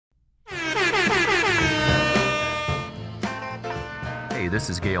this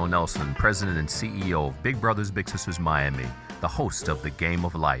is Gale Nelson, President and CEO of Big Brothers Big Sisters Miami, the host of The Game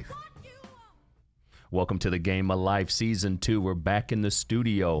of Life. Welcome to The Game of Life Season 2. We're back in the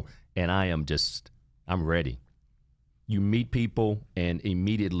studio, and I'm ready. You meet people, and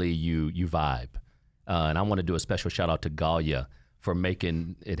immediately you vibe. And I want to do a special shout out to Galia for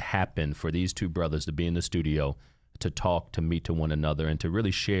making it happen for these two brothers to be in the studio, to talk, to meet to one another, and to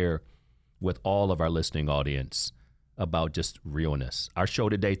really share with all of our listening audience about just realness. Our show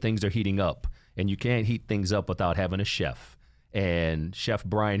today, things are heating up, and you can't heat things up without having a chef. And Chef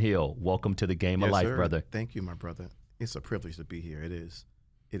Brian Hill, welcome to The Game of Life, sir. brother. Thank you, my brother. It's a privilege to be here. It is.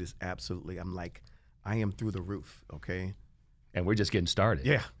 It is absolutely. I am through the roof, okay? And we're just getting started.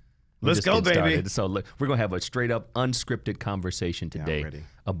 Yeah. Let's go, baby. Started. So we're going to have a straight up unscripted conversation today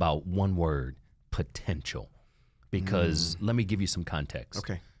about one word, potential. Because let me give you some context.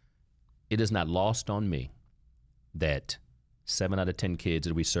 Okay. It is not lost on me that 7 out of 10 kids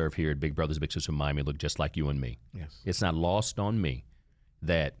that we serve here at Big Brothers Big Sisters of Miami look just like you and me. Yes. It's not lost on me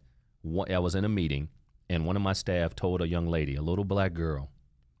that I was in a meeting and one of my staff told a young lady, a little black girl,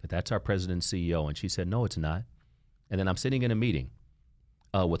 that's our president and CEO. And she said, no, it's not. And then I'm sitting in a meeting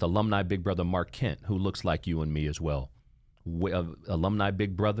with alumni Big Brother Mark Kent, who looks like you and me as well. Alumni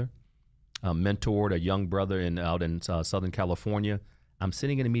Big Brother, mentored a young brother out in Southern California. I'm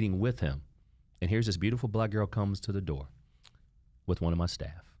sitting in a meeting with him. And here's this beautiful black girl comes to the door with one of my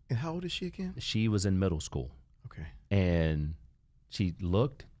staff. And how old is she again? She was in middle school. Okay. And she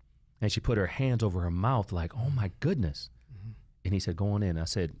looked and she put her hands over her mouth like, oh my goodness. Mm-hmm. And he said, go on in. I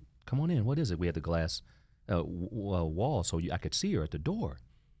said, come on in. What is it? We had the glass wall so I could see her at the door.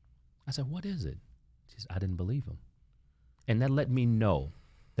 I said, what is it? She said, I didn't believe him. And that let me know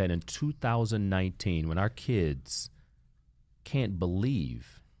that in 2019, when our kids can't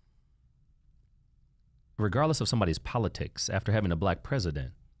believe, regardless of somebody's politics, after having a black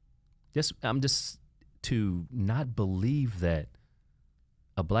president, I'm just to not believe that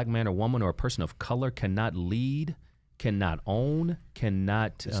a black man or woman or a person of color cannot lead, cannot own,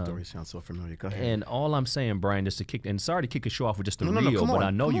 cannot. This story sounds so familiar. Go ahead. And all I'm saying, Brian, is to kick, and sorry to kick a show off with just the real, but I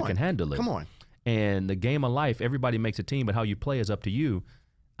know you can handle it. Come on. And the game of life, everybody makes a team, but how you play is up to you.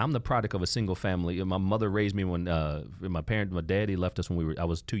 I'm the product of a single family. My mother raised me when my daddy left us when I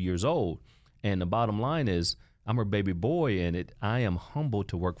was 2 years old. And the bottom line is, I'm her baby boy, and I am humbled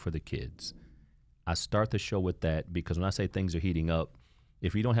to work for the kids. I start the show with that because when I say things are heating up,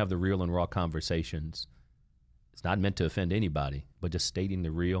 if you don't have the real and raw conversations, it's not meant to offend anybody, but just stating the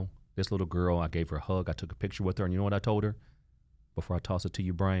real. This little girl, I gave her a hug. I took a picture with her, and you know what I told her? Before I toss it to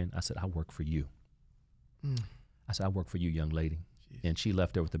you, Brian, I said, I work for you. I said, I work for you, young lady. And she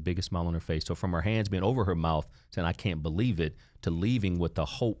left there with the biggest smile on her face. So from her hands being over her mouth, saying, I can't believe it, to leaving with the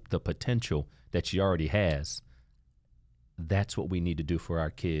hope, the potential that she already has. That's what we need to do for our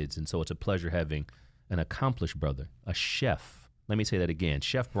kids. And so it's a pleasure having an accomplished brother, a chef. Let me say that again.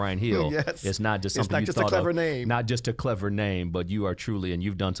 Chef Brian Hill is not just something you thought of. It's not just a clever name. Not just a clever name, but you are truly, and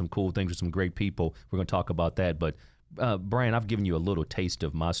you've done some cool things with some great people. We're going to talk about that. But Brian, I've given you a little taste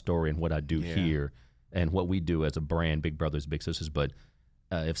of my story and what I do here and what we do as a brand, Big Brothers, Big Sisters. But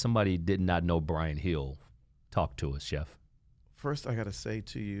if somebody did not know Brian Hill, talk to us, Chef. First, I got to say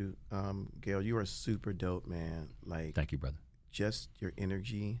to you, Gale, you are super dope, man. Thank you, brother. Just your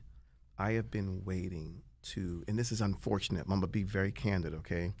energy. I have been waiting to, and this is unfortunate. I'm going to be very candid,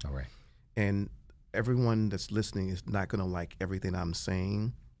 okay? All right. And everyone that's listening is not going to like everything I'm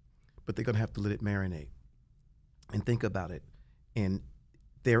saying, but they're going to have to let it marinate and think about it in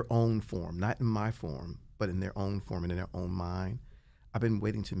their own form, not in my form, but in their own form and in their own mind. I've been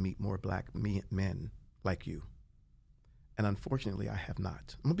waiting to meet more black men like you. And unfortunately, I have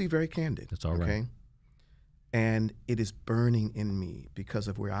not. I'm going to be very candid. That's all right. Okay? And it is burning in me because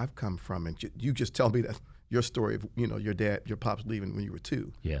of where I've come from. And you just tell me that your story of, your pops leaving when you were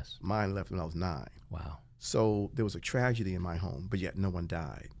 2. Yes. Mine left when I was 9. Wow. So there was a tragedy in my home, but yet no one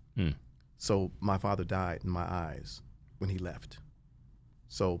died. So my father died in my eyes when he left.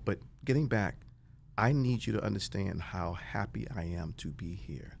 So, but getting back, I need you to understand how happy I am to be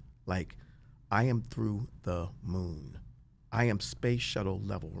here. I am through the moon. I am space shuttle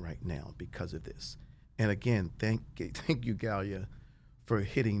level right now because of this. And again, thank you, Galia, for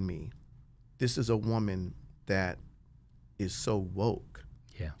hitting me. This is a woman that is so woke.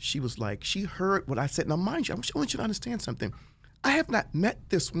 Yeah. She was like, she heard what I said. Now, mind you, I want you to understand something. I have not met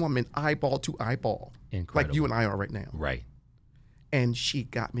this woman eyeball to eyeball. Incredible. Like you and I are right now. Right. And she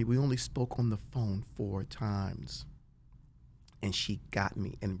got me. We only spoke on the phone 4 times. And she got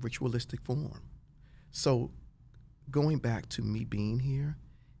me in ritualistic form. So going back to me being here,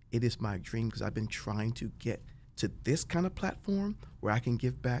 it is my dream because I've been trying to get to this kind of platform where I can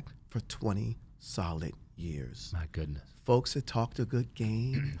give back for 20 solid years. My goodness. Folks that talked a good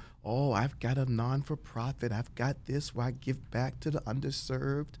game. Oh, I've got a non-for-profit. I've got this where I give back to the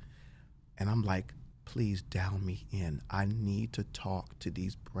underserved. And I'm like, please dial me in. I need to talk to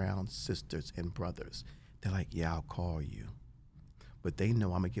these brown sisters and brothers. They're like, yeah, I'll call you. But they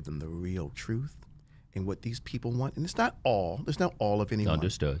know I'm going to give them the real truth and what these people want. And it's not all of anyone.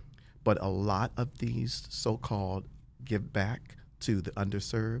 Understood. But a lot of these so-called give back to the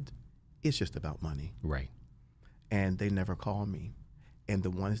underserved, it's just about money. Right. And they never call me. And the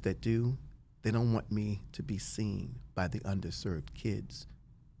ones that do, they don't want me to be seen by the underserved kids.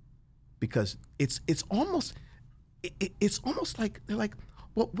 Because it's almost like they're like,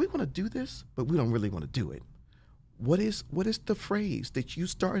 well, we want to do this, but we don't really want to do it. What is the phrase that you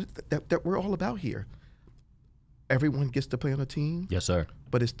started that we're all about here? Everyone gets to play on a team. Yes, sir.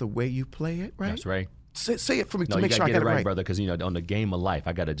 But it's the way you play it, right? That's right. Say it for me No, to make sure I get get it it right, right. brother, because on the game of life,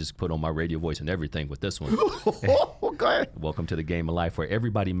 I got to just put on my radio voice and everything with this one. Go ahead. Welcome to the game of life, where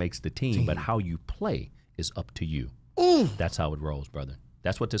everybody makes the team, but how you play is up to you. Ooh. That's how it rolls, brother.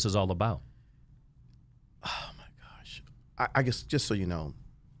 That's what this is all about. Oh my gosh. I guess just so you know,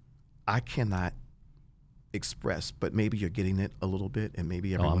 I cannot express, but maybe you're getting it a little bit, and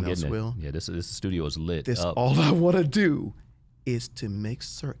maybe everyone else will. Yeah, this studio is lit up. All I want to do is to make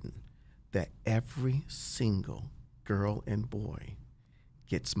certain that every single girl and boy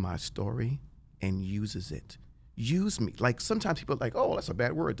gets my story and uses it. Use me. Like sometimes people are like, oh, that's a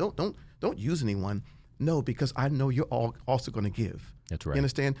bad word. Don't use anyone. No, because I know you're all also going to give. That's right. You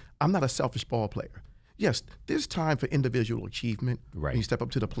understand? I'm not a selfish ball player. Yes, there's time for individual achievement Right. when you step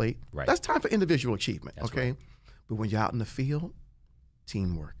up to the plate. Right. That's time for individual achievement, That's okay? right. But when you're out in the field,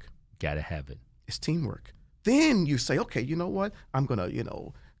 teamwork. Gotta have it. It's teamwork. Then you say, okay, you know what? I'm going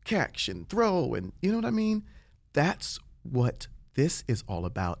to, catch and throw, and you know what I mean? That's what this is all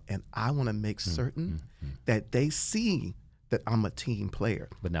about. And I want to make certain that they see that I'm a team player.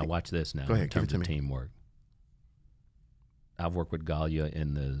 But now watch this now. Go ahead, in give it terms to of me. teamwork. I've worked with Galia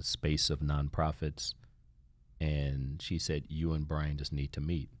in the space of nonprofits, and she said, you and Brian just need to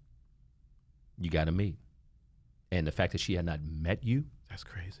meet. You got to meet. And the fact that she had not met you. That's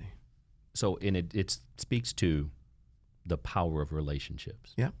crazy. So it speaks to the power of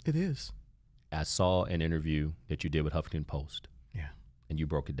relationships. Yeah, it is. I saw an interview that you did with Huffington Post. Yeah. And you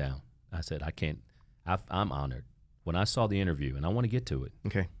broke it down. I said, I'm honored. When I saw the interview, and I want to get to it.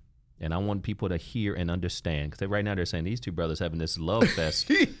 Okay. And I want people to hear and understand, because right now they're saying these two brothers having this love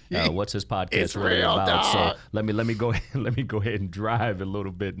fest. What's his podcast It's really real, about? dog. So let me go ahead and drive a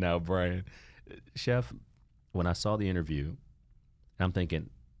little bit now, Brian. Chef, when I saw the interview, I'm thinking,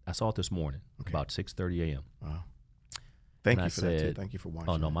 I saw it this morning about 6:30 a.m. Wow. Thank And you I for that, too. said, Thank you for watching.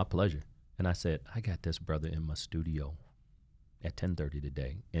 Oh no, my pleasure. And I said, I got this brother in my studio at 10:30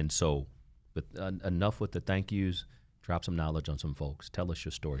 today. And so, but enough with the thank yous. Drop some knowledge on some folks. Tell us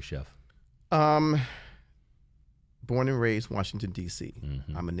your story, Chef. Born and raised Washington, D.C.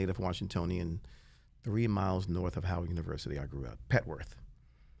 Mm-hmm. I'm a native Washingtonian, 3 miles north of Howard University. I grew up, Petworth.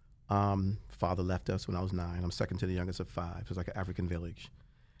 Father left us when I was 9. I'm second to the youngest of 5. It was like an African village.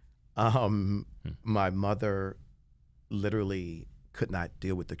 My mother literally could not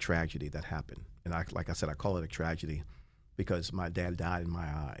deal with the tragedy that happened. And like I said, I call it a tragedy because my dad died in my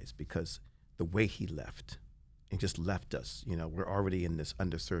eyes, because the way he left and just left us, we're already in this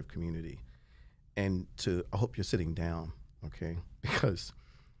underserved community. And I hope you're sitting down, okay? Because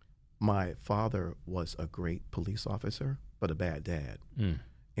my father was a great police officer, but a bad dad. And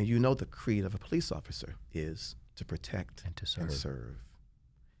the creed of a police officer is to protect And to serve.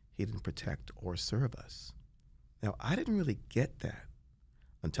 He didn't protect or serve us. Now, I didn't really get that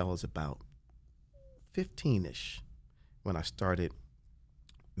until I was about 15-ish, when I started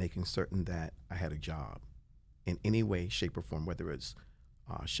making certain that I had a job in any way, shape, or form, whether it's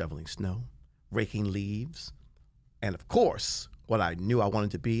shoveling snow, raking leaves, and of course, what I knew I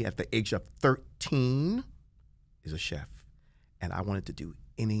wanted to be at the age of 13 is a chef. And I wanted to do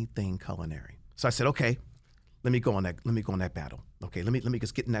anything culinary. So I said, okay, let me go on that battle. Okay, let me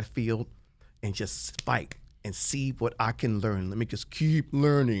just get in that field and just fight and see what I can learn. Let me just keep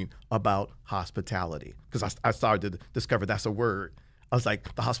learning about hospitality, because I started to discover that's a word. I was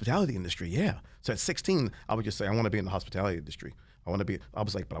like, the hospitality industry, yeah. So at 16, I would just say, I want to be in the hospitality industry. I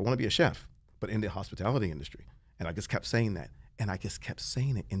was like, but I want to be a chef, but in the hospitality industry. And I just kept saying that. And I just kept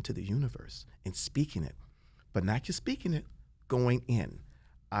saying it into the universe and speaking it, but not just speaking it, going in.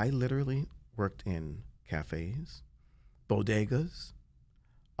 I literally worked in cafes, bodegas,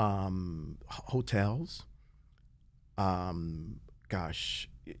 hotels.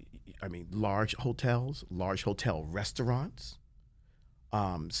 I mean, large hotels, large hotel restaurants,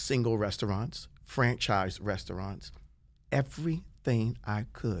 single restaurants, franchise restaurants, everything I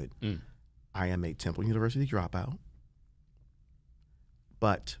could. I am a Temple University dropout,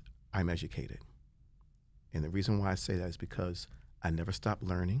 but I'm educated. And the reason why I say that is because I never stopped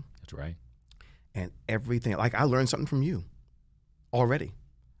learning. That's right. And everything, like I learned something from you already.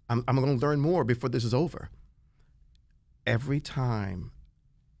 I'm going to learn more before this is over. Every time,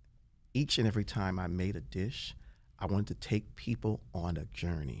 each and every time I made a dish, I wanted to take people on a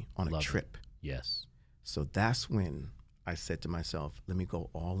journey, on a trip. Yes. So that's when I said to myself, let me go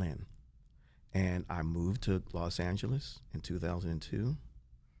all in. And I moved to Los Angeles in 2002.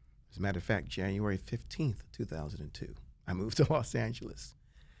 As a matter of fact, January 15th, 2002, I moved to Los Angeles.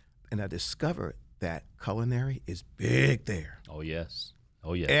 And I discovered that culinary is big there. Oh, yes.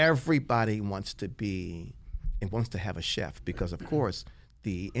 Oh, yes. Everybody wants to be and wants to have a chef because, of course,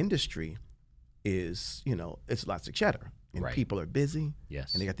 the industry is, you know, it's lots of cheddar. And people are busy.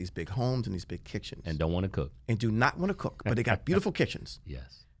 Yes. And they got these big homes and these big kitchens. And don't want to cook. And do not want to cook, but they got beautiful kitchens.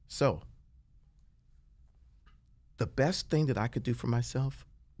 Yes. So the best thing that I could do for myself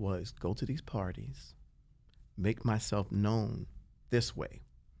was go to these parties, make myself known this way.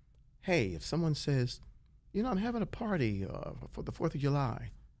 Hey, if someone says, you know, I'm having a party for the 4th of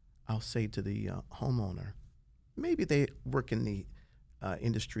July, I'll say to the homeowner, maybe they work in the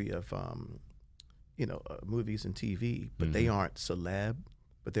industry of, you know, movies and TV, but they aren't celeb,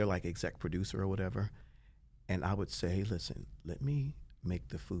 but they're like exec producer or whatever. And I would say, listen, let me make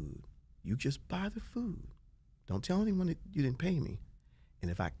the food. You just buy the food. Don't tell anyone that you didn't pay me.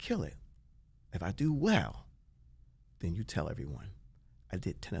 And if I kill it, if I do well, then you tell everyone. I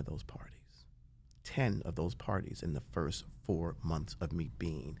did 10 of those parties. 10 of those parties in the first 4 months of me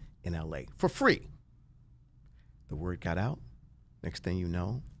being in LA for free. The word got out. Next thing you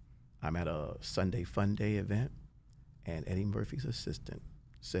know, I'm at a Sunday Fun Day event, and Eddie Murphy's assistant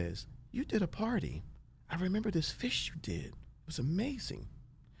says, you did a party. I remember this fish you did. It was amazing.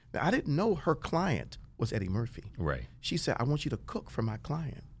 Now, I didn't know her client was Eddie Murphy. Right. She said, I want you to cook for my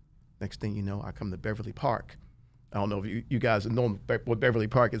client. Next thing you know, I come to Beverly Park. I don't know if you guys know what Beverly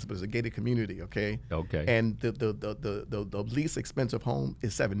Park is, but it's a gated community, okay? Okay. And the least expensive home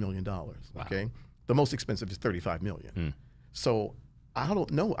is $7 million, okay? The most expensive is $35 million. So I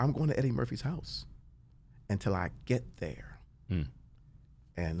don't know. I'm going to Eddie Murphy's house until I get there.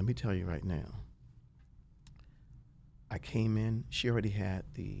 And let me tell you right now, I came in, she already had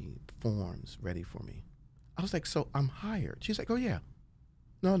the forms ready for me. I was like, so I'm hired. She's like, oh yeah.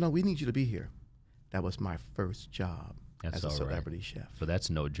 No, we need you to be here. That was my first job as a celebrity chef. So that's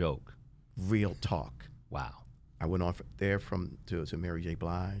no joke. Real talk. Wow. I went on to Mary J.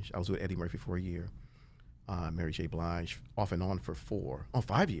 Blige. I was with Eddie Murphy for a year. Mary J. Blige, off and on for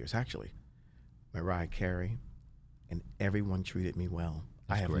 5 years actually. Mariah Carey, and everyone treated me well.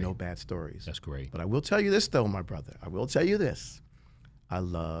 I have no bad stories. That's great. But I will tell you this though, my brother. I will tell you this. I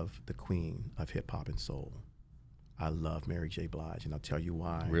love the queen of hip hop and soul. I love Mary J. Blige, and I'll tell you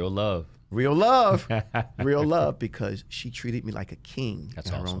why. Real love. Real love. Real love, because she treated me like a king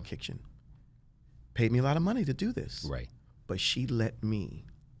in her own kitchen. Paid me a lot of money to do this. Right. But she let me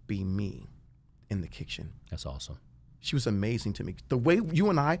be me in the kitchen. That's awesome. She was amazing to me. The way you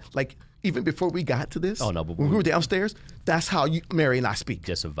and I, like, even before we got to this, oh, no, but when we were downstairs, that's how Mary and I speak.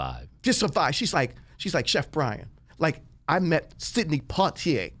 Just a vibe. Just a vibe. She's like Chef Brian. Like, I met Sidney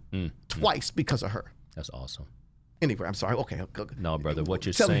Poitier twice because of her. That's awesome. Anyway, I'm sorry. Okay. No, brother, what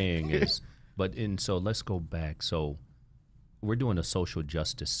you're saying is, so let's go back. So we're doing a social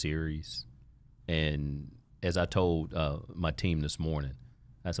justice series. And as I told my team this morning,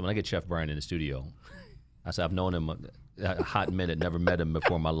 I said, when I get Chef Brian in the studio, I said, I've known him a hot minute, never met him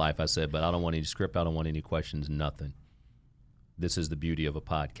before in my life. I said, but I don't want any script. I don't want any questions, nothing. This is the beauty of a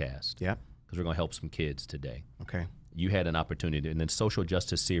podcast. Yeah. Because we're going to help some kids today. Okay. You had an opportunity. And then social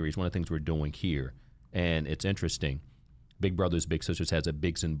justice series, one of the things we're doing here, and it's interesting, Big Brothers Big Sisters has a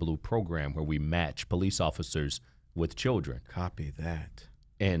Bigs in Blue program where we match police officers with children. Copy that.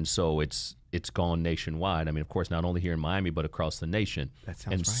 And so it's gone nationwide. I mean, of course, not only here in Miami, but across the nation. That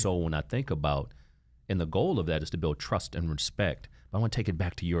sounds and right. So when I think about, and the goal of that is to build trust and respect. But I want to take it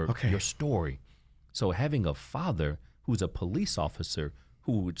back to your story. So having a father who's a police officer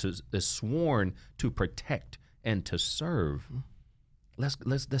who is sworn to protect and to serve.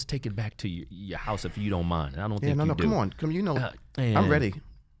 Let's take it back to your house if you don't mind. I don't think you do. Come on. You know, I'm ready.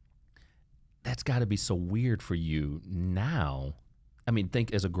 That's got to be so weird for you now. I mean,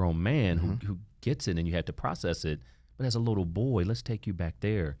 think as a grown man who gets it and you had to process it. But as a little boy, let's take you back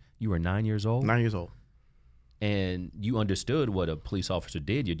there. You were 9 years old? 9 years old. and you understood what a police officer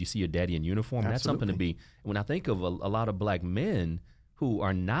did. You see your daddy in uniform. Absolutely. That's something to be. When I think of a lot of black men who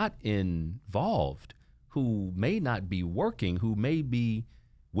are not involved, who may not be working, who may be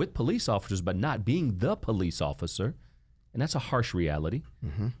with police officers but not being the police officer, and that's a harsh reality.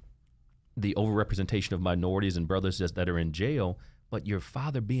 Mm-hmm. The overrepresentation of minorities and brothers that are in jail, but your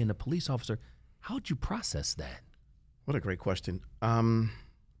father being a police officer, how'd you process that? What a great question.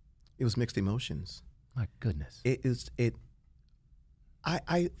 It was mixed emotions. My goodness.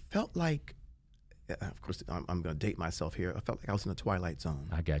 I felt like, of course, I'm going to date myself here. I felt like I was in a twilight zone.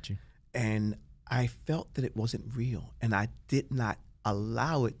 I got you. And I felt that it wasn't real. And I did not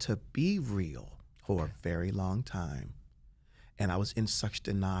allow it to be real for a very long time. And I was in such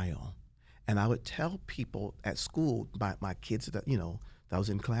denial. And I would tell people at school, my kids that, that I was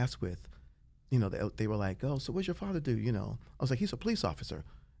in class with, they were like, oh, so what's your father do? I was like, he's a police officer.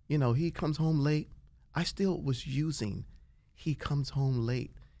 He comes home late. I still was using, he comes home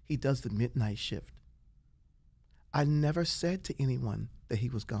late. He does the midnight shift. I never said to anyone that he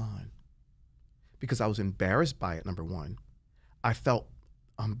was gone because I was embarrassed by it, number one. I felt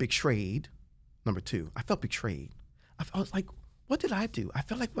betrayed, number two. I felt betrayed. I was like, what did I do? I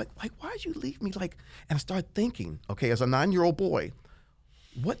felt like why'd you leave me? And I started thinking, okay, as a 9-year-old boy,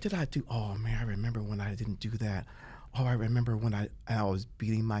 what did I do? Oh man, I remember when I didn't do that. Oh, I remember when I was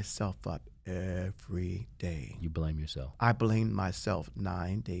beating myself up every day. You blame yourself. I blamed myself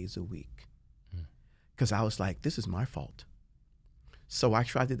 9 days a week because I was like, this is my fault. So I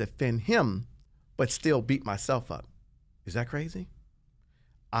tried to defend him, but still beat myself up. Is that crazy?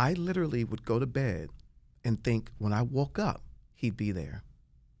 I literally would go to bed and think when I woke up, he'd be there.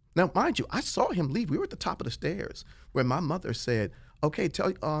 Now, mind you, I saw him leave. We were at the top of the stairs where my mother said, okay,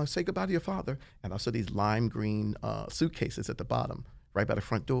 say goodbye to your father. And I saw these lime green suitcases at the bottom, right by the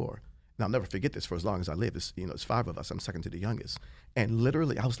front door. And I'll never forget this for as long as I live. It's 5 of us. I'm second to the youngest. And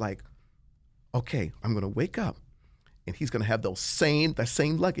literally, I was like, okay, I'm going to wake up, and he's going to have that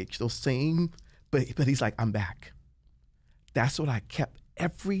same luggage, but he's like, I'm back. That's what I kept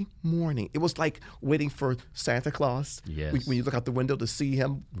every morning. It was like waiting for Santa Claus. Yes. When you look out the window to see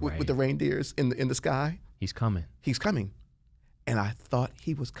him with the reindeers in the sky. He's coming. He's coming. And I thought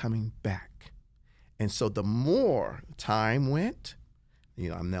he was coming back. And so the more time went,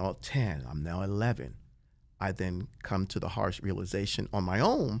 I'm now 10, I'm now 11. I then come to the harsh realization on my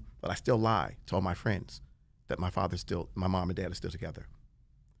own that I still lie to all my friends that my mom and dad are still together.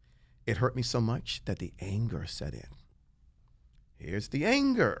 It hurt me so much that the anger set in. Here's the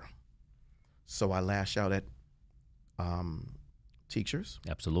anger. So I lash out at teachers.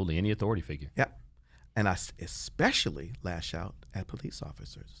 Absolutely. Any authority figure. Yep. And I especially lash out at police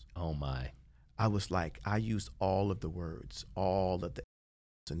officers. Oh, my. I was like, I used all of the words, all of the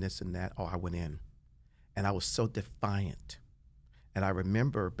and this and that. Oh, I went in. And I was so defiant. And I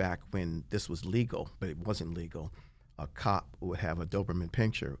remember back when this was legal, but it wasn't legal, a cop would have a Doberman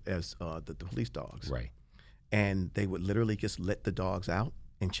Pinscher as the police dogs. Right. And they would literally just let the dogs out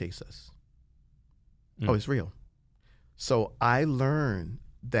and chase us. Oh, it's real. So I learned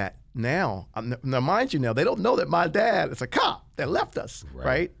that now mind you, now they don't know that my dad is a cop that left us,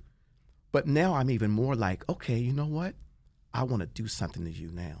 right? But now I'm even more like, okay, you know what? I want to do something to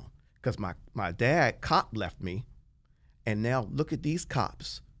you now. Because my dad, cop, left me. And now look at these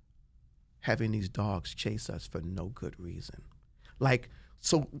cops having these dogs chase us for no good reason.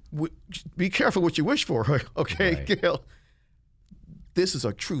 So be careful what you wish for, okay, right. Gale? This is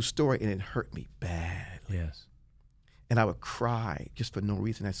a true story, and it hurt me badly. Yes. And I would cry just for no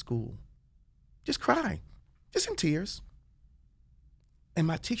reason at school. Just cry, just in tears. And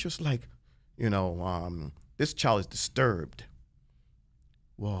my teacher's like, this child is disturbed.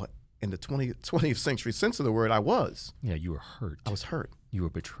 Well, in the 20th century sense of the word, I was. Yeah, you were hurt. I was hurt. You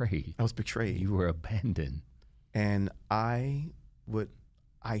were betrayed. I was betrayed. You were abandoned. And I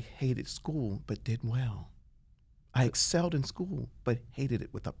hated school, but did well. I excelled in school, but hated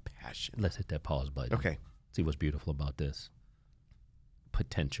it with a passion. Let's hit that pause button. Okay. See what's beautiful about this.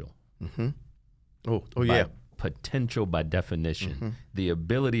 Potential. Mm-hmm. Oh yeah. Potential by definition. The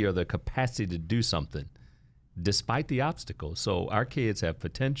ability or the capacity to do something despite the obstacles. So our kids have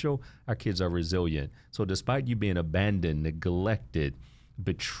potential. Our kids are resilient. So despite you being abandoned, neglected,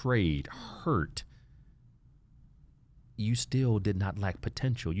 betrayed, hurt, you still did not lack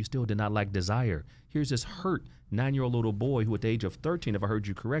potential. You still did not lack desire. Here's this hurt 9-year-old little boy who at the age of 13, if I heard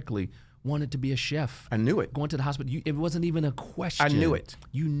you correctly, wanted to be a chef. I knew it. Going to the hospital. It wasn't even a question. I knew it.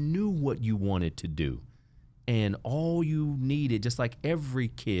 You knew what you wanted to do. And all you needed, just like every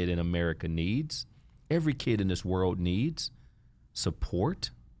kid in America needs, every kid in this world needs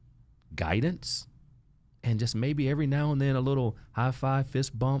support, guidance, and just maybe every now and then a little high five,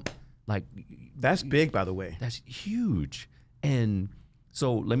 fist bump, like That's big, by the way. that's huge. And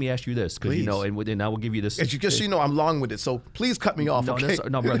so let me ask you this, because you know, and I will give you this. Just so you know, I'm long with it, so please cut me off. No, Okay?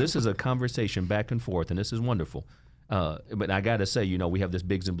 no, bro. This is a conversation back and forth, and this is wonderful. But I gotta say, you know, we have this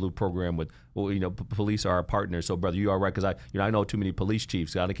Bigs and Blue program with, well, you know, police are our partners. So, brother, you all right? Because I know too many police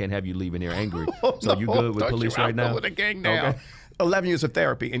chiefs. So I can't have you leaving here angry. So you good with police right now? With a gang now. Okay. 11 years of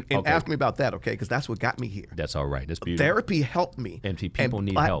therapy, and ask me about that, okay? Because that's what got me here. That's all right. That's beautiful. Therapy helped me. And people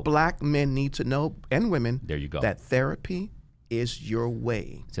need help. Black men need to know, and women. There you go. That therapy is your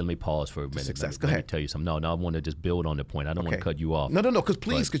way. So let me pause for a minute. Success. Go ahead. Let me tell you something. No, I want to just build on the point. I don't want to cut you off. No, because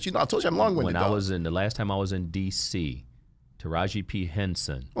please, because you know, I told you I'm long-winded. When the last time I was in D.C., Taraji P.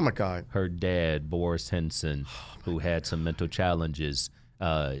 Henson. Oh my God. Her dad, Boris Henson, who had some mental challenges,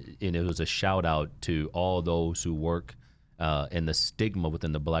 and it was a shout out to all those who work and the stigma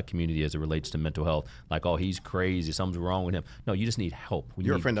within the black community as it relates to mental health. Like, oh, he's crazy, something's wrong with him. No, you just need help.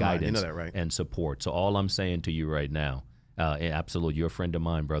 You're a friend of mine, you know that, right? And support. So all I'm saying to you right now, and absolutely, you're a friend of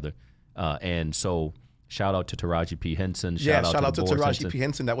mine, brother. And so shout out to Taraji P. Henson. Shout out to Taraji P.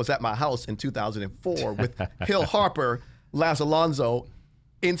 Henson. That was at my house in 2004 with Hill Harper, Laz Alonso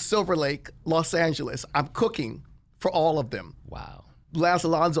in Silver Lake, Los Angeles. I'm cooking for all of them. Wow. Laz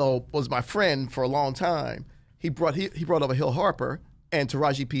Alonso was my friend for a long time. He brought over Hill Harper and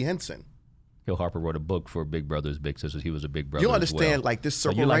Taraji P. Henson. Hill Harper wrote a book for Big Brothers Big Sisters. He was a big brother. You understand, as well. like this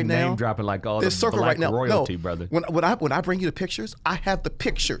circle so right now. Name dropping like all this the circle black right now. royalty, No, brother. When I bring you the pictures, I have the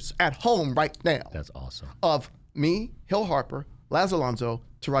pictures at home right now. That's awesome. Of me, Hill Harper, Laz Alonso,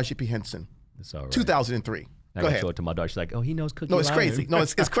 Taraji P. Henson. That's all right. 2003. I gotta show it to my daughter. She's like, oh, he knows cookie. No, it's crazy. No,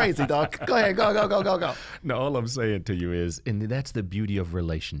 it's crazy, dog. Go ahead, go. No, all I'm saying to you is, and that's the beauty of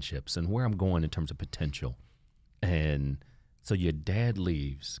relationships and where I'm going in terms of potential. And so your dad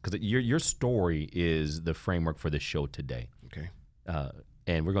leaves, because your story is the framework for the show today. Okay.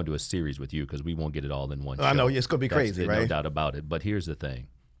 And we're going to do a series with you because we won't get it all in one show. I know, it's going to be crazy, right? No doubt about it. But here's the thing.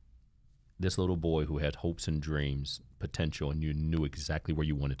 This little boy who had hopes and dreams, potential, and you knew exactly where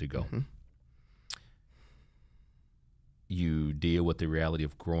you wanted to go. Mm-hmm. You deal with the reality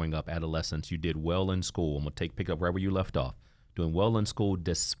of growing up, adolescence. You did well in school. I'm going to pick up right where you left off. Doing well in school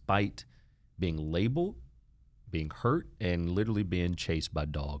despite being labeled, being hurt, and literally being chased by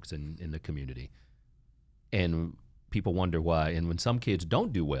dogs in the community. And people wonder why. And when some kids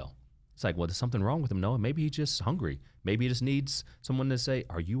don't do well, it's like, well, there's something wrong with him. No, maybe he's just hungry. Maybe he just needs someone to say,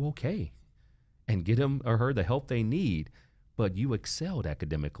 are you okay? And get him or her the help they need. But you excelled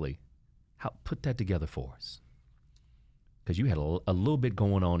academically. Put that together for us. Because you had a little bit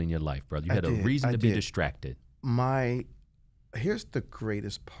going on in your life, brother. You had a reason to be distracted. Here's the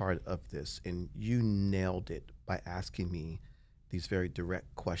greatest part of this, and you nailed it by asking me these very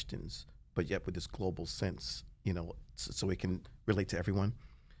direct questions, but yet with this global sense, you know, so it can relate to everyone.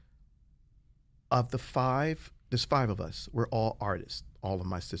 Of the five, there's five of us. We're all artists, all of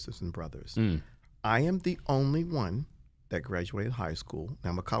my sisters and brothers. I am the only one that graduated high school.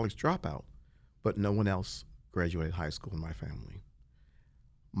 Now, I'm a college dropout, but no one else graduated high school in my family.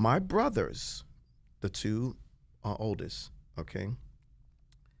 My brothers, the two oldest, okay,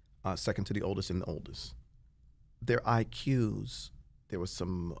 second to the oldest and the oldest, their IQs, there was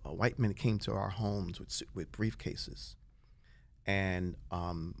some white men that came to our homes with briefcases. And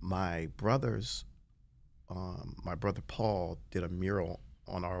my brother Paul did a mural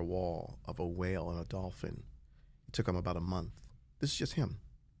on our wall of a whale and a dolphin. It took him about a month. This is just him.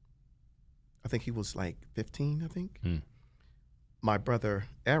 I think he was like 15, I think. My brother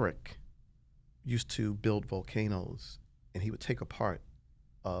Eric used to build volcanoes, and he would take apart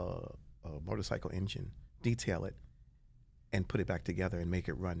a motorcycle engine, detail it, and put it back together and make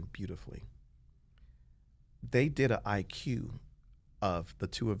it run beautifully. They did an IQ of the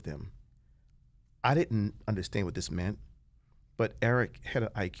two of them. I didn't understand what this meant, but Eric had an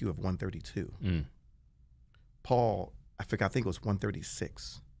IQ of 132. Paul, I think it was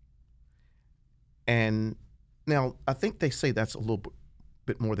 136. And now I think they say that's a little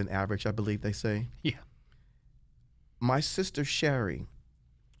bit more than average, I believe they say. Yeah. My sister Sherry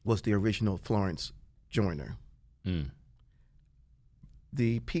was the original Florence Joyner.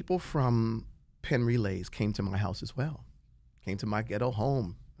 The people from Penn Relays came to my house as well, came to my ghetto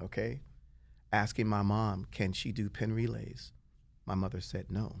home, okay, asking my mom, can she do Penn Relays? My mother said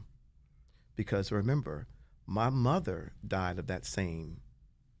no, because remember, my mother died of that same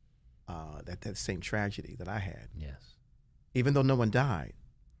that same tragedy that I had. Yes. Even though no one died.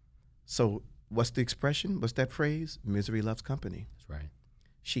 So what's the expression? What's that phrase? Misery loves company. That's right.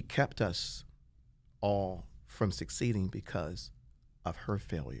 She kept us all from succeeding because of her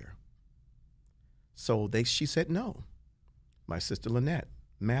failure. So she said no. My sister Lynette,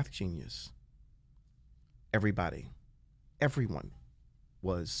 math genius. Everyone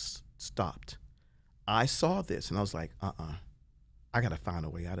was stopped. I saw this and I was like, I got to find a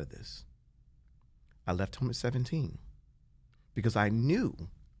way out of this. I left home at 17 because I knew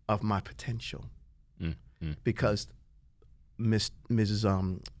of my potential. Because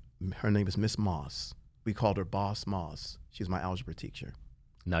her name is Miss Moss. We called her Boss Moss. She's my algebra teacher.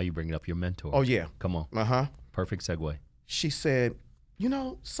 Now you bring up your mentor. Oh, yeah. Come on. Perfect segue. She said, you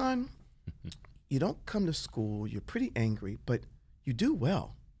know, son, you don't come to school, you're pretty angry, but you do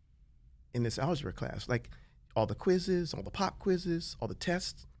well in this algebra class. Like all the quizzes, all the pop quizzes, all the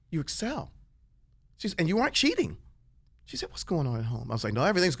tests, you excel. And you aren't cheating. She said, what's going on at home? I was like, no,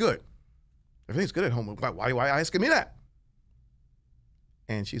 everything's good. Everything's good at home. Why are you asking me that?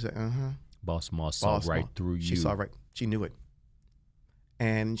 And she said, Boss Moss saw right through you. She saw right. She knew it.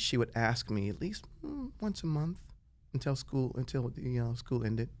 And she would ask me at least once a month until the school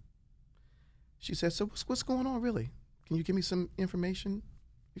ended. She said, so what's going on really? Can you give me some information?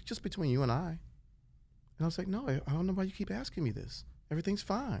 It's just between you and I. And I was like, no, I don't know why you keep asking me this. Everything's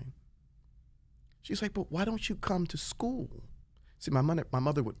fine. She's like, but why don't you come to school? See, my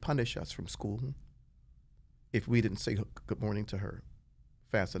mother would punish us from school if we didn't say good morning to her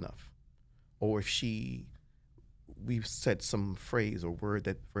fast enough. Or if we said some phrase or word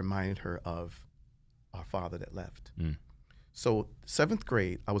that reminded her of our father that left. So 7th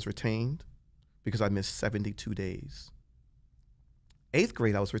grade, I was retained because I missed 72 days. 8th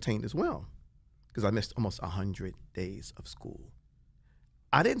grade, I was retained as well because I missed almost 100 days of school.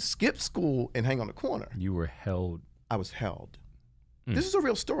 I didn't skip school and hang on the corner. You were held. I was held. This is a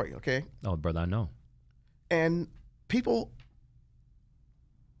real story, okay? Oh, brother, I know. And people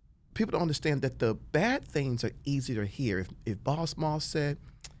don't understand that the bad things are easy to hear. If Boss Moss said,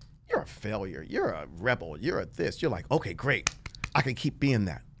 you're a failure, you're a rebel, you're a this, you're like, okay, great. I can keep being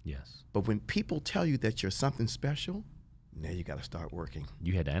that. Yes. But when people tell you that you're something special, now you got to start working.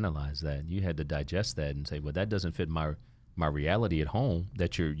 You had to analyze that. You had to digest that and say, well, that doesn't fit my reality at home,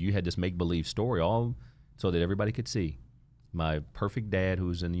 that you had this make-believe story all so that everybody could see my perfect dad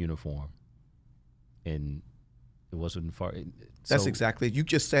who's in the uniform. And it wasn't far. That's exactly, you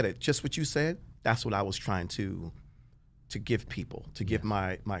just said it. Just what you said, that's what I was trying to give people, to give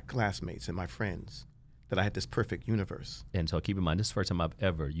my classmates and my friends, that I had this perfect universe. And so keep in mind, this is the first time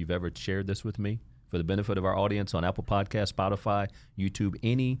you've ever shared this with me. For the benefit of our audience on Apple Podcasts, Spotify, YouTube,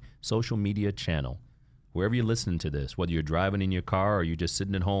 any social media channel, wherever you're listening to this, whether you're driving in your car or you're just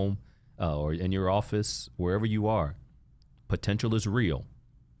sitting at home or in your office, wherever you are, potential is real.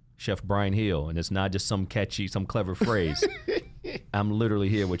 Chef Brian Hill, and it's not just some clever phrase. I'm literally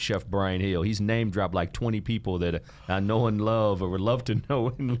here with Chef Brian Hill. He's name dropped like 20 people that I know and love or would love to know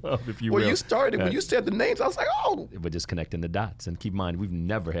and love, if you will. Well, you started, when you said the names, I was like, oh. But just connecting the dots. And keep in mind, we've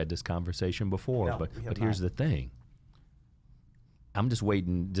never had this conversation before. No, but here's the thing. I'm just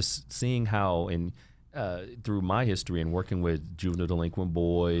waiting, just seeing how through my history and working with juvenile delinquent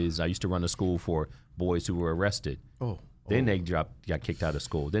boys, I used to run a school for boys who were arrested. Then they got kicked out of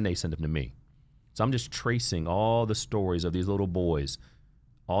school. Then they sent them to me. So I'm just tracing all the stories of these little boys,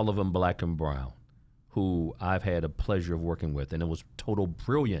 all of them black and brown, who I've had a pleasure of working with. And it was total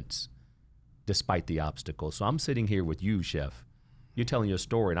brilliance despite the obstacles. So I'm sitting here with you, Chef. You're telling your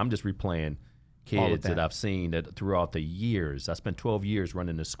story, and I'm just replaying kids that I've seen that throughout the years. I spent 12 years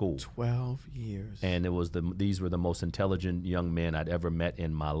running the school. 12 years. And these were the most intelligent young men I'd ever met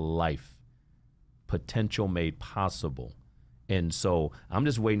in my life. Potential made possible. And so I'm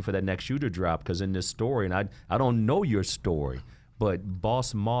just waiting for that next shoe to drop, because in this story, and I don't know your story, but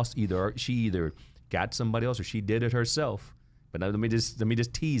Boss Moss she either got somebody else or she did it herself. But now let me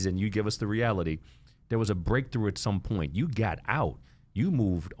just tease and you give us the reality. There was a breakthrough at some point. You got out. You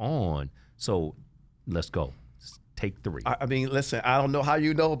moved on. So let's go. Take 3. I mean, listen, I don't know how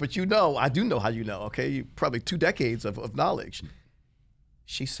you know, but you know, I do know how you know, okay? Probably 2 decades of knowledge.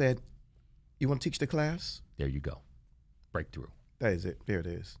 She said, you want to teach the class? There you go. Breakthrough. That is it. There it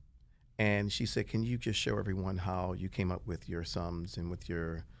is. And she said, can you just show everyone how you came up with your sums and with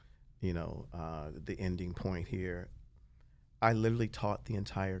your, the ending point here? I literally taught the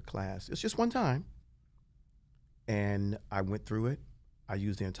entire class. It's just one time. And I went through it. I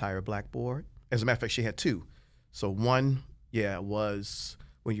used the entire blackboard. As a matter of fact, she had 2. So one, was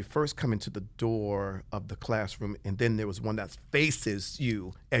when you first come into the door of the classroom, and then there was one that faces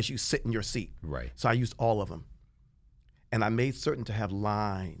you as you sit in your seat. Right. So I used all of them. And I made certain to have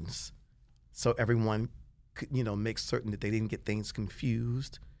lines so everyone could, make certain that they didn't get things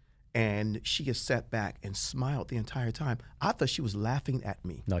confused. And she just sat back and smiled the entire time. I thought she was laughing at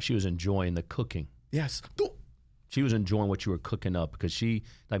me. No, she was enjoying the cooking. Yes. She was enjoying what you were cooking up because she,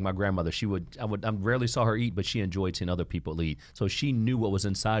 like my grandmother, I rarely saw her eat, but she enjoyed seeing other people eat. So she knew what was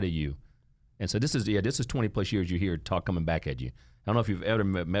inside of you. And so this is 20 plus years you hear talk coming back at you. I don't know if you've ever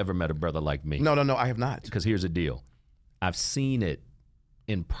met a brother like me. No, I have not. Because here's the deal. I've seen it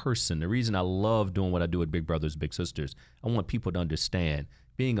in person. The reason I love doing what I do with Big Brothers, Big Sisters, I want people to understand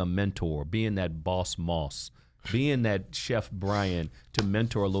being a mentor, being that boss Moss, being that Chef Brian to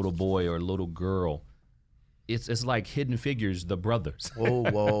mentor a little boy or a little girl. It's like Hidden Figures, the brothers.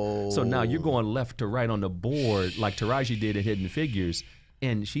 Whoa. So now you're going left to right on the board like Taraji did in Hidden Figures.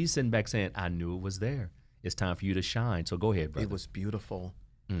 And she's sitting back saying, I knew it was there. It's time for you to shine. So go ahead, brother. It was beautiful.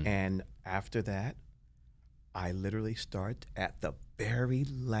 And after that, I literally start at the very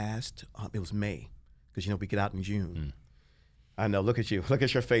last, it was May, because, we get out in June. I know, look at you. Look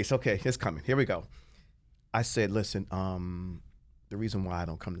at your face. Okay, it's coming. Here we go. I said, listen, the reason why I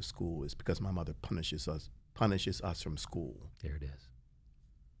don't come to school is because my mother punishes us from school. There it is.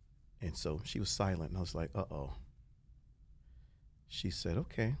 And so she was silent, and I was like, uh-oh. She said,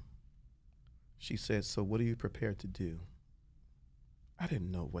 okay. She said, so what are you prepared to do? I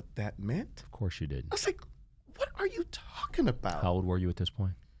didn't know what that meant. Of course you did. I was like, what are you talking about? How old were you at this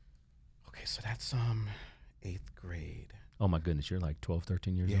point? Okay, so that's 8th grade. Oh my goodness, you're like 12,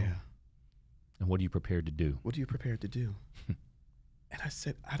 13 years old? Yeah. And what are you prepared to do? What are you prepared to do? And I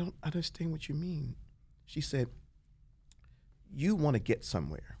said, I don't understand what you mean. She said, you want to get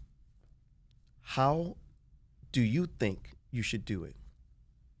somewhere. How do you think you should do it?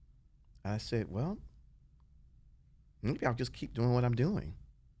 I said, well, maybe I'll just keep doing what I'm doing.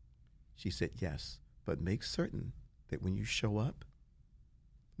 She said, yes, but make certain that when you show up,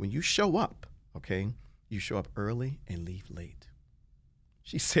 okay, you show up early and leave late.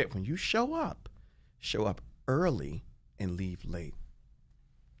 She said, when you show up early and leave late.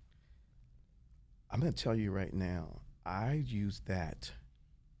 I'm going to tell you right now, I use that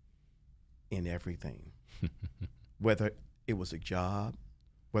in everything. Whether it was a job,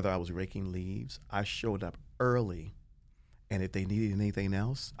 whether I was raking leaves, I showed up early. And if they needed anything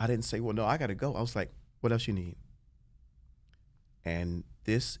else, I didn't say, well, no, I got to go. I was like, what else you need? And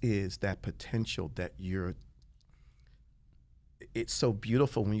this is that potential that it's so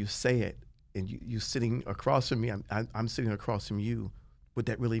beautiful when you say it and you sitting across from me, I'm sitting across from you. What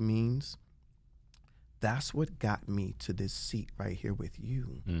that really means, that's what got me to this seat right here with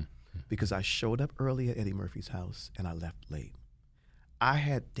you. Because I showed up early at Eddie Murphy's house and I left late. I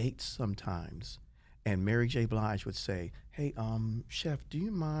had dates sometimes, and Mary J. Blige would say, hey, chef, do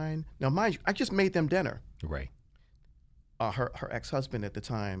you mind? Now, mind you, I just made them dinner. Right. Her ex-husband at the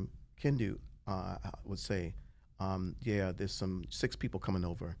time, Kendu, would say, yeah, there's 6 people coming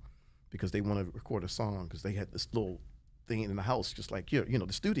over because they want to record a song because they had this little thing in the house, just like, the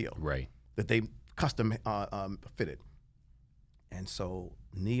studio. Right. That they custom fitted. And so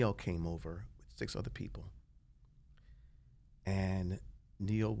Neil came over with 6 other people. And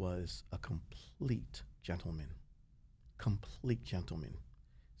Neil was a complete gentleman.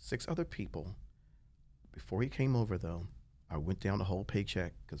 6 other people. Before he came over, though, I went down the whole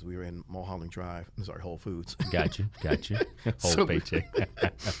paycheck because we were in Mulholland Drive. I'm sorry, Whole Foods. Got you. Whole paycheck.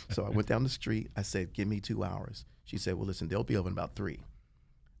 So I went down the street. I said, give me 2 hours. She said, well, listen, they'll be over in about 3.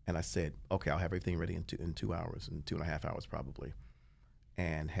 And I said, okay, I'll have everything ready in 2 hours, in 2.5 hours probably.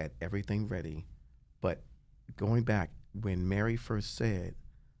 And had everything ready. But going back, when Mary first said,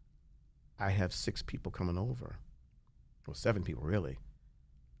 I have 6 people coming over, or 7 people really,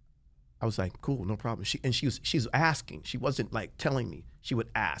 I was like, cool, no problem. She's asking. She wasn't like telling me. She would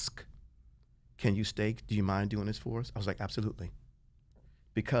ask, can you stay? Do you mind doing this for us? I was like, absolutely.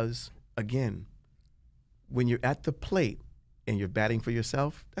 Because again, when you're at the plate and you're batting for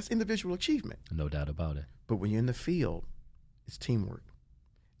yourself, that's individual achievement. No doubt about it. But when you're in the field, it's teamwork.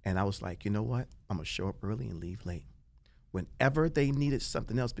 And I was like, you know what? I'm going to show up early and leave late. Whenever they needed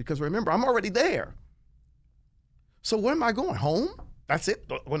something else, because remember, I'm already there. So where am I going? Home? That's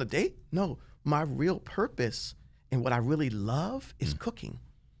it? On a date? No. My real purpose and what I really love is cooking.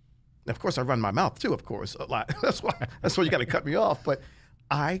 Of course, I run my mouth too, of course, a lot. That's why you got to cut me off. But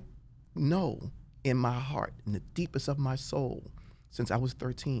I know in my heart, in the deepest of my soul, since I was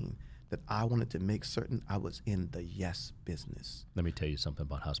 13, that I wanted to make certain I was in the yes business. Let me tell you something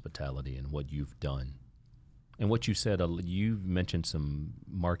about hospitality and what you've done. And what you said, you've mentioned some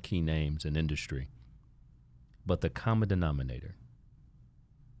marquee names in industry. But the common denominator,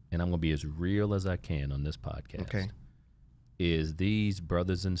 and I'm going to be as real as I can on this podcast, okay, is these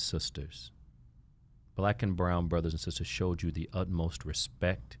brothers and sisters, black and brown brothers and sisters, showed you the utmost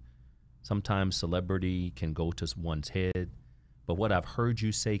respect. Sometimes celebrity can go to one's head, but what I've heard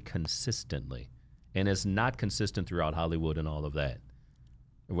you say consistently And it's not consistent throughout Hollywood and all of that.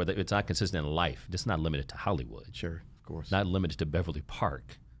 Whether it's not consistent in life, it's not limited to Hollywood. Sure, of course. Not limited to Beverly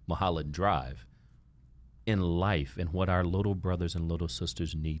Park, Mulholland Drive. In life, and what our little brothers and little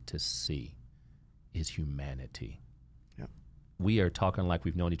sisters need to see is humanity. Yeah. We are talking like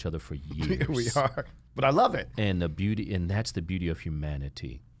we've known each other for years. We are, but I love it. And that's the beauty of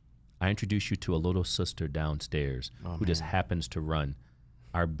humanity. I introduce you to a little sister downstairs who just happens to run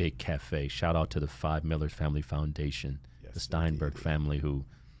our big cafe. Shout out to the Five Millers Family Foundation, the Steinberg family who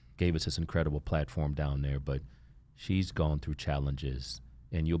gave us this incredible platform down there. But she's gone through challenges,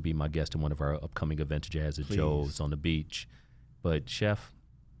 and you'll be my guest in one of our upcoming events, Jazz at Joe's on the beach. But Chef,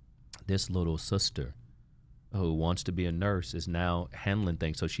 this little sister who wants to be a nurse is now handling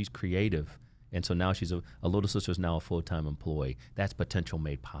things. So she's creative. And so now she's a little sister is now a full-time employee. That's potential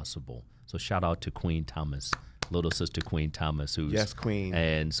made possible. So shout out to Queen Thomas, little sister Queen Thomas. Yes, Queen.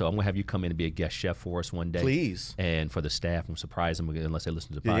 And so I'm going to have you come in and be a guest chef for us one day. Please. And for the staff, I'm surprised them unless they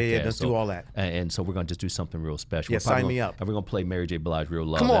listen to the podcast. Yeah, let's do all that. And so we're going to just do something real special. Yeah, sign me up. And we're going to play Mary J. Blige Real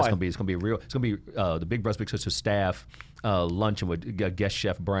Love. Come on. It's going to be the Big Brothers Big Sisters staff luncheon with guest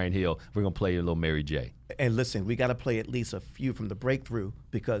chef Brian Hill. We're going to play a little Mary J. And listen, we got to play at least a few from the breakthrough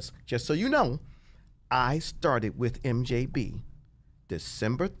because just so you know, I started with MJB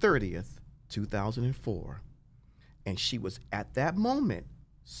December 30th, 2004. And she was at that moment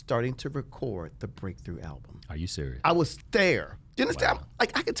starting to record the Breakthrough album. Are you serious? I was there. Do you understand? Wow.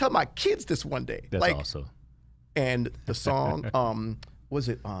 Like I could tell my kids this one day. That's like, awesome. And the song, was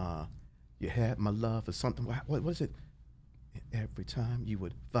it You Had My Love or something? What was it? Every time you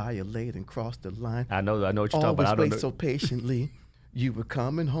would violate and cross the line. I know what you're talking about. Always wait so patiently. You were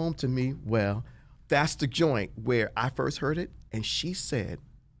coming home to me. Well, that's the joint where I first heard it, and she said,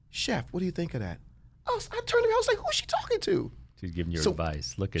 "Chef, what do you think of that?" I turned around, I was like, "Who's she talking to?" She's giving you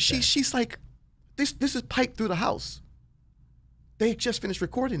advice. Look at that. She's like, "This is piped through the house." They just finished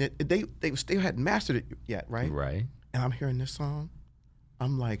recording it. They still hadn't mastered it yet, right? Right. And I'm hearing this song.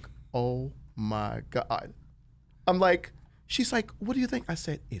 I'm like, "Oh my God!" I'm like, she's like, "What do you think?" I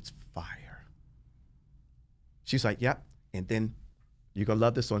said, "It's fire." She's like, "Yep." And then you're gonna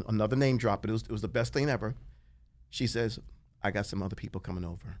love this one. Another name drop, but it was the best thing ever. She says, "I got some other people coming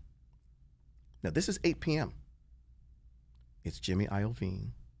over." Now this is 8 p.m. It's Jimmy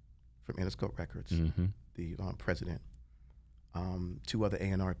Iovine from Interscope Records, the president, two other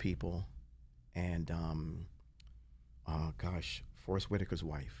A&R people, and Forrest Whitaker's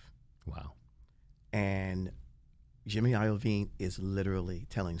wife. Wow. And Jimmy Iovine is literally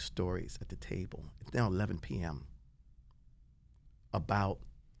telling stories at the table. It's now 11 p.m. about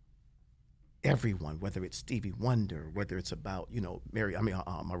everyone, whether it's Stevie Wonder, whether it's about,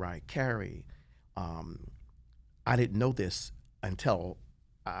 Mariah Carey. I didn't know this until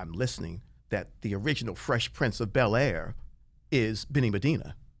I'm listening, that the original Fresh Prince of Bel-Air is Benny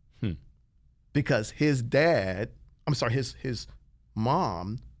Medina. Because his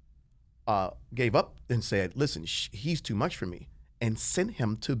mom gave up and said, "Listen, he's too much for me," and sent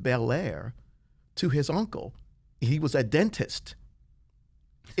him to Bel-Air to his uncle. He was a dentist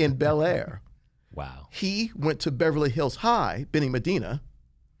in Bel-Air. Wow. He went to Beverly Hills High, Benny Medina,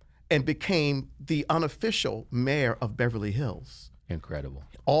 and became the unofficial mayor of Beverly Hills. Incredible.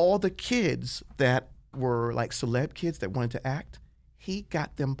 All the kids that were like celeb kids that wanted to act, he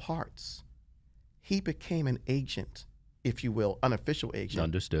got them parts. He became an agent, if you will, unofficial agent.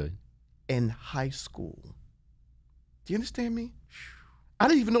 Understood. In high school. Do you understand me? I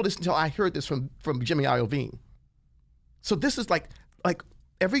didn't even know this until I heard this from Jimmy Iovine. So this is like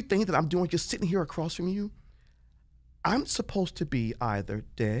everything that I'm doing, just sitting here across from you, I'm supposed to be either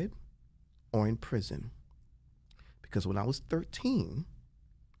dead or in prison. Because when I was 13,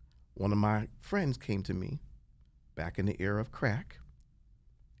 one of my friends came to me back in the era of crack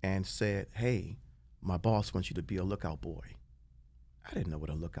and said, "Hey, my boss wants you to be a lookout boy." I didn't know what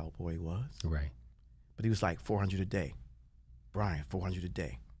a lookout boy was. Right. But he was like, $400 a day. Brian, $400 a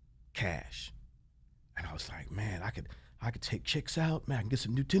day, cash. And I was like, man, I could take chicks out, man, I can get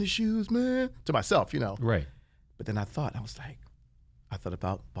some new tennis shoes, man, to myself, Right. But then I thought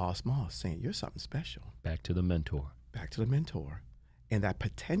about Boss Moss saying, "You're something special." Back to the mentor. Back to the mentor. And that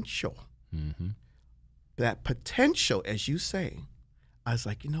potential, as you say, I was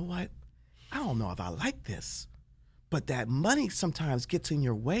like, you know what? I don't know if I like this. But that money sometimes gets in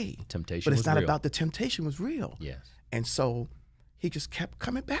your way. Temptation But it's was not real. about the temptation was real. Yes. And so he just kept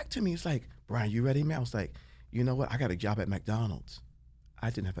coming back to me. He's like, "Brian, you ready, man?" I was like, "You know what? I got a job at McDonald's."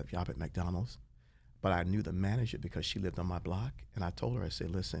 I didn't have a job at McDonald's, but I knew the manager because she lived on my block. And I told her, I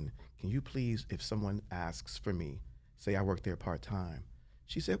said, "Listen, can you please, if someone asks for me, say I work there part-time."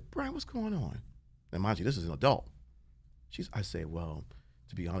 She said, "Brian, what's going on?" And mind you, this is an adult. I said, well,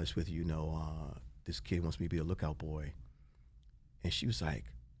 to be honest with you, this kid wants me to be a lookout boy. And she was like,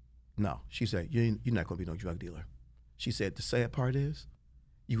 no. She said, you're not going to be no drug dealer. She said, the sad part is,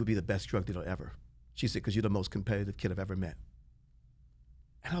 you would be the best drug dealer ever. She said, because you're the most competitive kid I've ever met.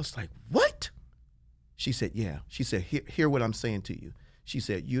 And I was like, what? She said, yeah. She said, hear what I'm saying to you. She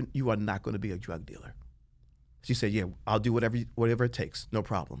said, you are not going to be a drug dealer. She said, yeah, I'll do whatever it takes, no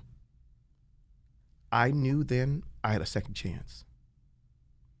problem. I knew then I had a second chance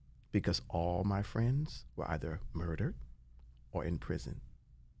because all my friends were either murdered or in prison.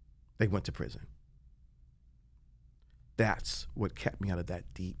 They went to prison. That's what kept me out of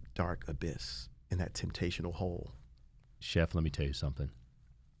that deep, dark abyss and that temptational hole. Chef, let me tell you something.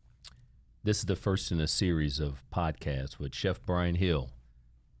 This is the first in a series of podcasts with Chef Brian Hill.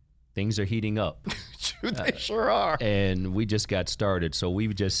 Things are heating up. They sure are. And we just got started, so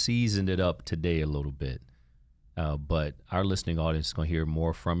we've just seasoned it up today a little bit. But our listening audience is going to hear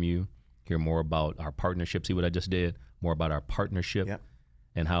more from you, hear more about our partnership. See what I just did? More about our partnership. Yep.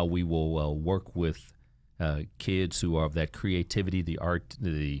 And how we will work with kids who are of that creativity, the art,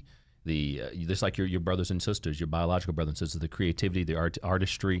 the just like your brothers and sisters, your biological brothers and sisters, the creativity, the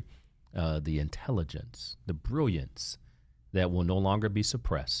artistry, the intelligence, the brilliance that will no longer be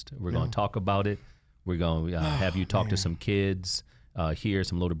suppressed. We're going to talk about it. We're going to have you talk to some kids here,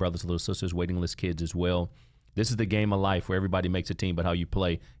 some little brothers, little sisters, waiting list kids as well. This is the game of life where everybody makes a team, but how you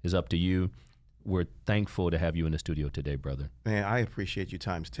play is up to you. We're thankful to have you in the studio today, brother. Man, I appreciate you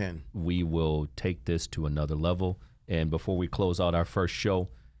times 10. We will take this to another level. And before we close out our first show,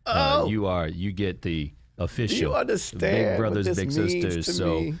 you get the official you understand Big Brothers, what this Big means Sisters. to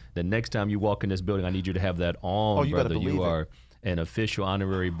So me? The next time you walk in this building, I need you to have that on, Oh, you brother. better believe You it. are an official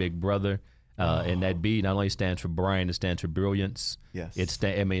honorary Big Brother. And that B not only stands for Brian, it stands for brilliance. Yes.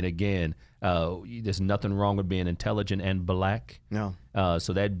 Again, there's nothing wrong with being intelligent and black. No.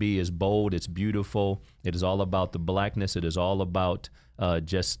 So that B is bold. It's beautiful. It is all about the blackness. It is all about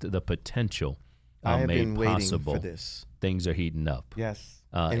just the potential I have made been waiting possible. for this. Things are heating up. Yes.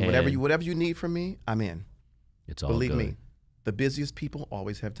 And whatever you need from me, I'm in. It's all Believe good. me, the busiest people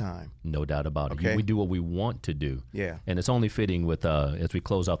always have time. No doubt about it. Okay. We do what we want to do. Yeah. And it's only fitting with as we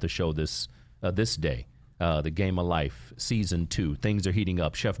close out the show this day, the Game of Life, Season 2. Things are heating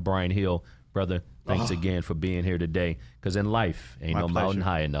up. Chef Brian Hill, brother, thanks again for being here today. Because in life, ain't no mountain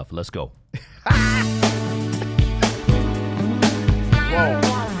high enough. Let's go. Whoa.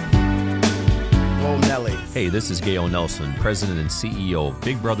 Whoa, Nelly. Hey, this is Gale Nelson, President and CEO of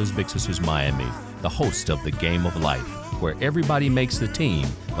Big Brothers Big Sisters Miami, the host of The Game of Life, where everybody makes the team,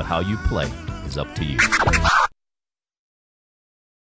 but how you play is up to you.